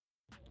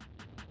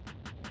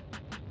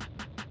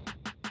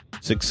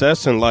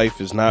Success in life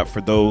is not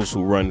for those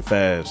who run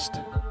fast,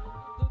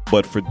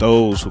 but for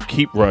those who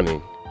keep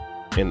running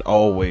and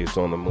always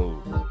on the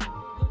move.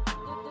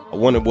 I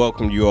want to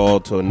welcome you all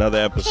to another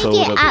episode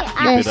of the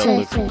Keep It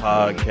Uplifting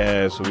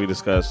podcast, where we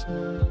discuss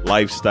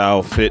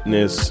lifestyle,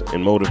 fitness,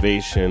 and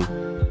motivation.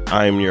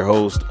 I am your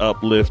host,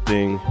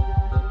 Uplifting,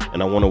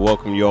 and I want to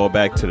welcome you all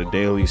back to the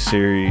daily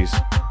series.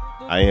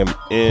 I am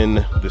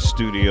in the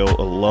studio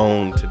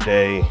alone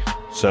today,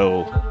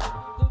 so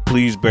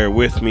please bear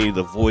with me.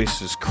 The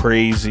voice is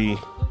crazy.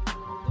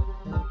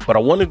 But I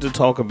wanted to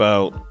talk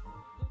about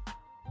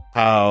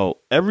how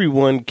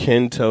everyone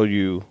can tell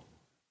you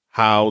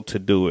how to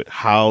do it,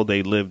 how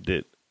they lived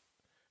it,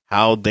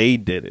 how they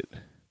did it.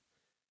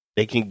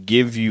 They can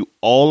give you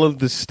all of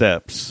the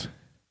steps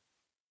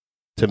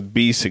to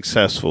be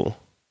successful,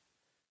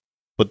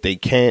 but they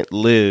can't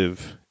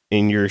live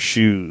in your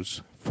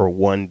shoes for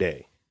one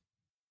day.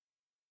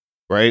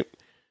 Right?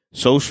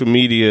 Social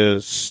media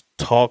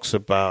talks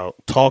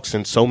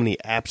in so many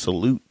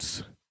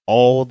absolutes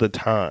all the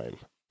time.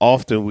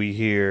 Often we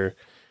hear,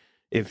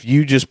 if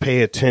you just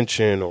pay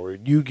attention, or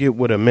you get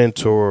with a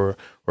mentor,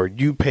 or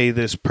you pay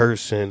this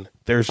person,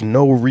 there's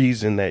no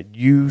reason that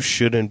you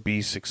shouldn't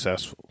be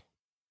successful.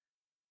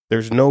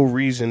 There's no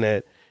reason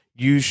that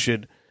you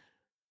should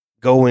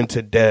go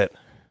into debt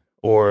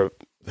or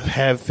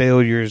have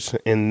failures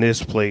in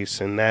this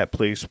place and that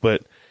place.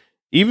 But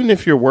even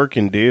if you're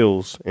working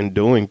deals and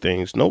doing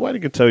things, nobody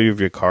could tell you if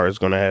your car is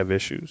going to have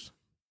issues.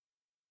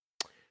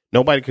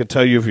 Nobody could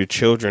tell you if your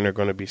children are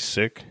going to be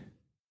sick.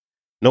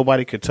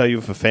 Nobody could tell you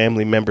if a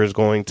family member is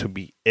going to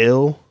be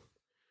ill.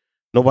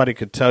 Nobody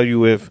could tell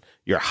you if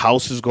your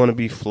house is going to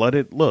be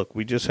flooded. Look,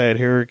 we just had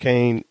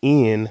Hurricane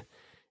Ian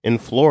in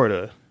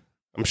Florida.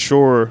 I'm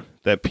sure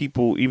that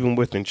people, even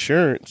with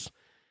insurance,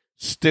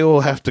 still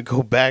have to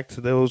go back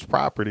to those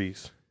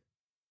properties.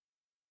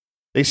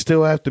 They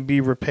still have to be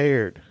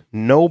repaired.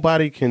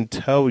 Nobody can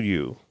tell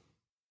you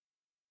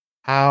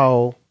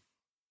how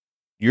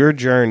your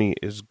journey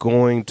is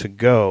going to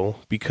go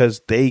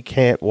because they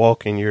can't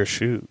walk in your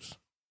shoes.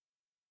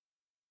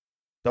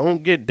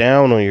 Don't get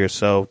down on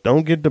yourself.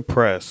 Don't get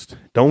depressed.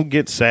 Don't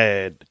get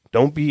sad.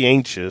 Don't be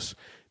anxious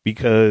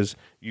because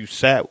you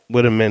sat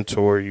with a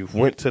mentor. You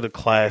went to the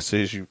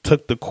classes. You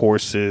took the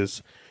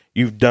courses.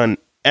 You've done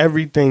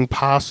everything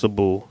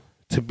possible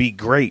to be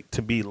great,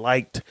 to be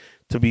liked,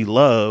 to be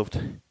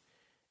loved.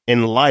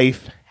 And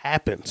life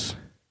happens.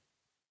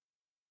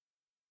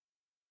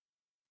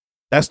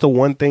 That's the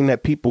one thing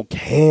that people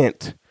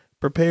can't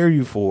prepare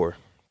you for.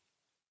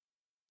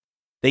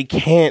 They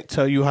can't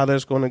tell you how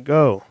that's going to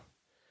go.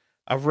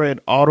 I've read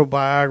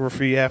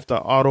autobiography after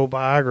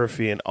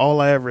autobiography, and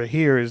all I ever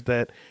hear is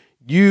that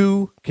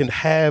you can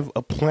have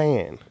a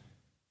plan.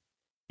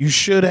 You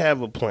should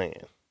have a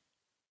plan.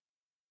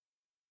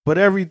 But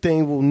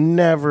everything will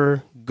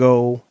never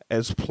go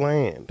as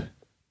planned.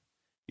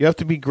 You have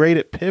to be great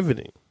at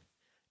pivoting.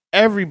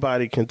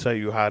 Everybody can tell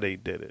you how they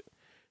did it.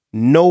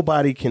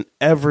 Nobody can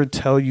ever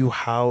tell you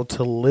how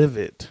to live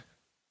it.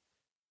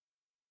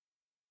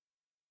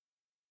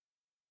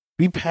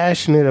 Be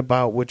passionate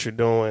about what you're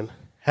doing.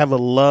 Have a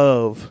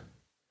love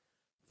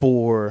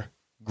for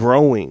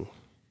growing,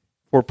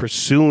 for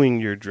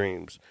pursuing your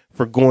dreams,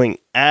 for going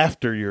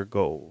after your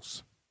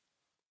goals.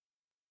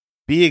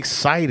 Be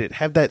excited.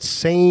 Have that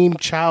same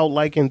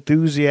childlike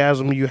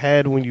enthusiasm you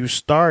had when you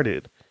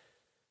started.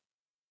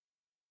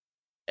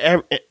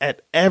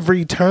 At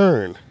every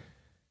turn,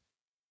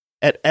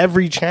 at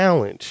every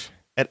challenge,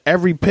 at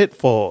every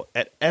pitfall,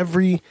 at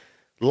every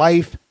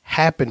life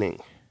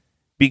happening,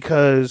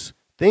 because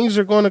things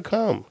are going to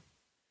come.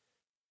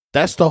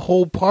 That's the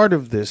whole part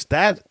of this.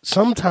 That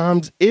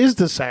sometimes is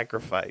the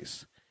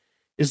sacrifice.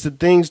 It's the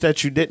things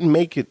that you didn't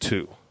make it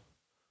to,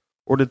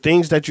 or the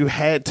things that you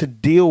had to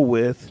deal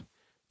with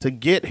to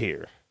get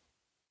here.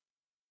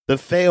 The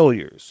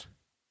failures,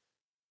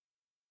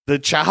 the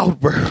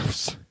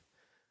childbirths,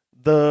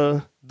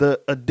 the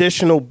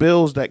additional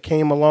bills that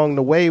came along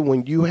the way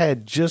when you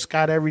had just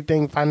got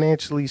everything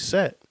financially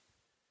set.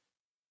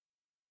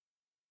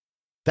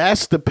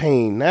 That's the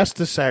pain. That's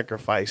the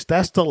sacrifice.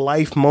 That's the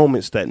life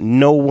moments that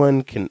no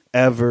one can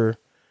ever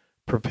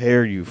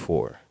prepare you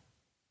for.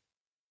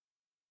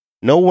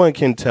 No one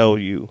can tell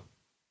you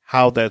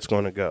how that's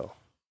going to go.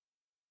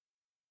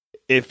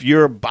 If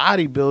you're a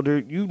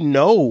bodybuilder, you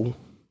know,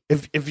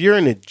 if you're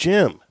in a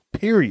gym,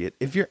 period,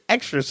 if you're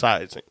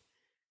exercising,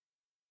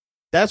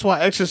 that's why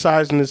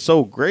exercising is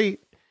so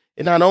great.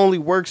 It not only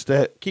works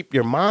to keep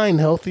your mind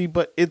healthy,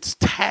 but it's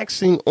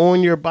taxing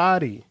on your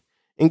body.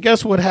 And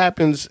guess what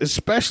happens,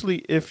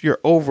 especially if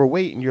you're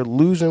overweight and you're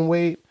losing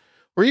weight,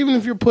 or even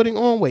if you're putting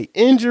on weight,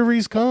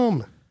 injuries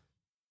come.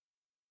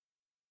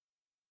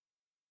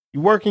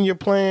 You're working your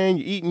plan,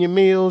 you're eating your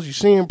meals, you're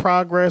seeing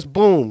progress,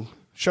 boom,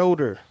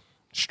 shoulder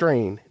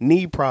strain,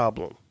 knee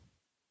problem.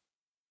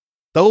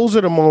 Those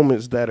are the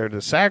moments that are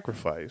the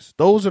sacrifice.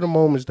 Those are the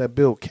moments that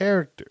build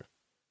character.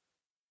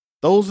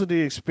 Those are the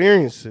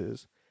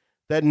experiences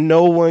that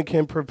no one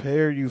can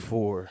prepare you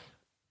for.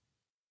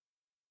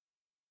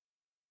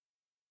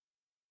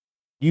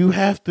 You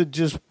have to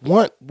just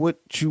want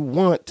what you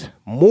want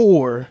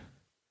more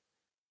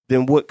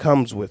than what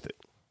comes with it.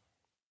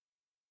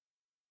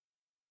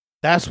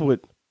 That's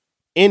what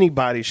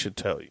anybody should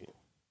tell you.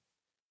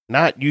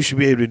 Not you should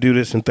be able to do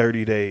this in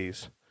 30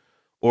 days.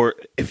 Or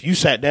if you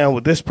sat down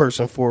with this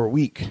person for a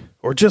week.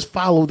 Or just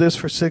follow this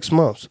for 6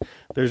 months.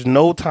 There's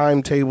no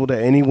timetable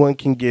that anyone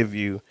can give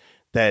you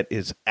that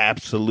is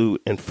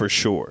absolute and for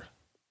sure.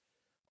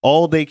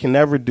 All they can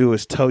ever do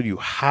is tell you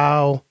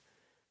how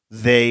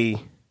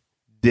they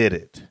did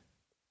it.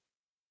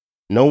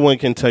 No one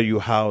can tell you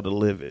how to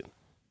live it.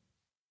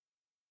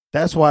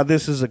 That's why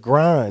this is a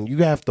grind. You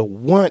have to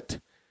want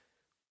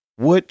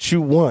what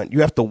you want.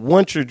 You have to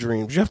want your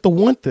dreams. You have to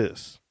want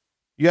this.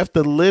 You have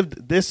to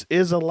live. This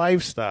is a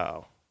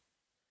lifestyle.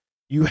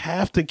 You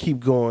have to keep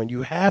going.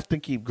 You have to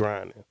keep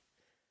grinding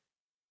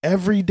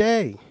every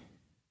day.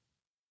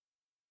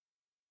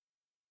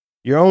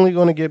 You're only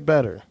going to get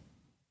better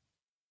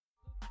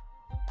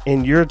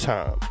in your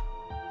time.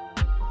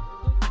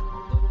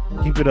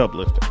 Keep it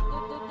uplifting.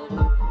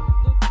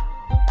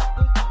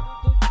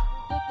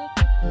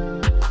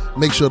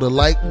 Make sure to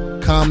like,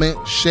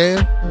 comment, share,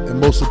 and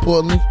most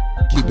importantly,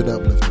 keep it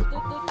uplifting.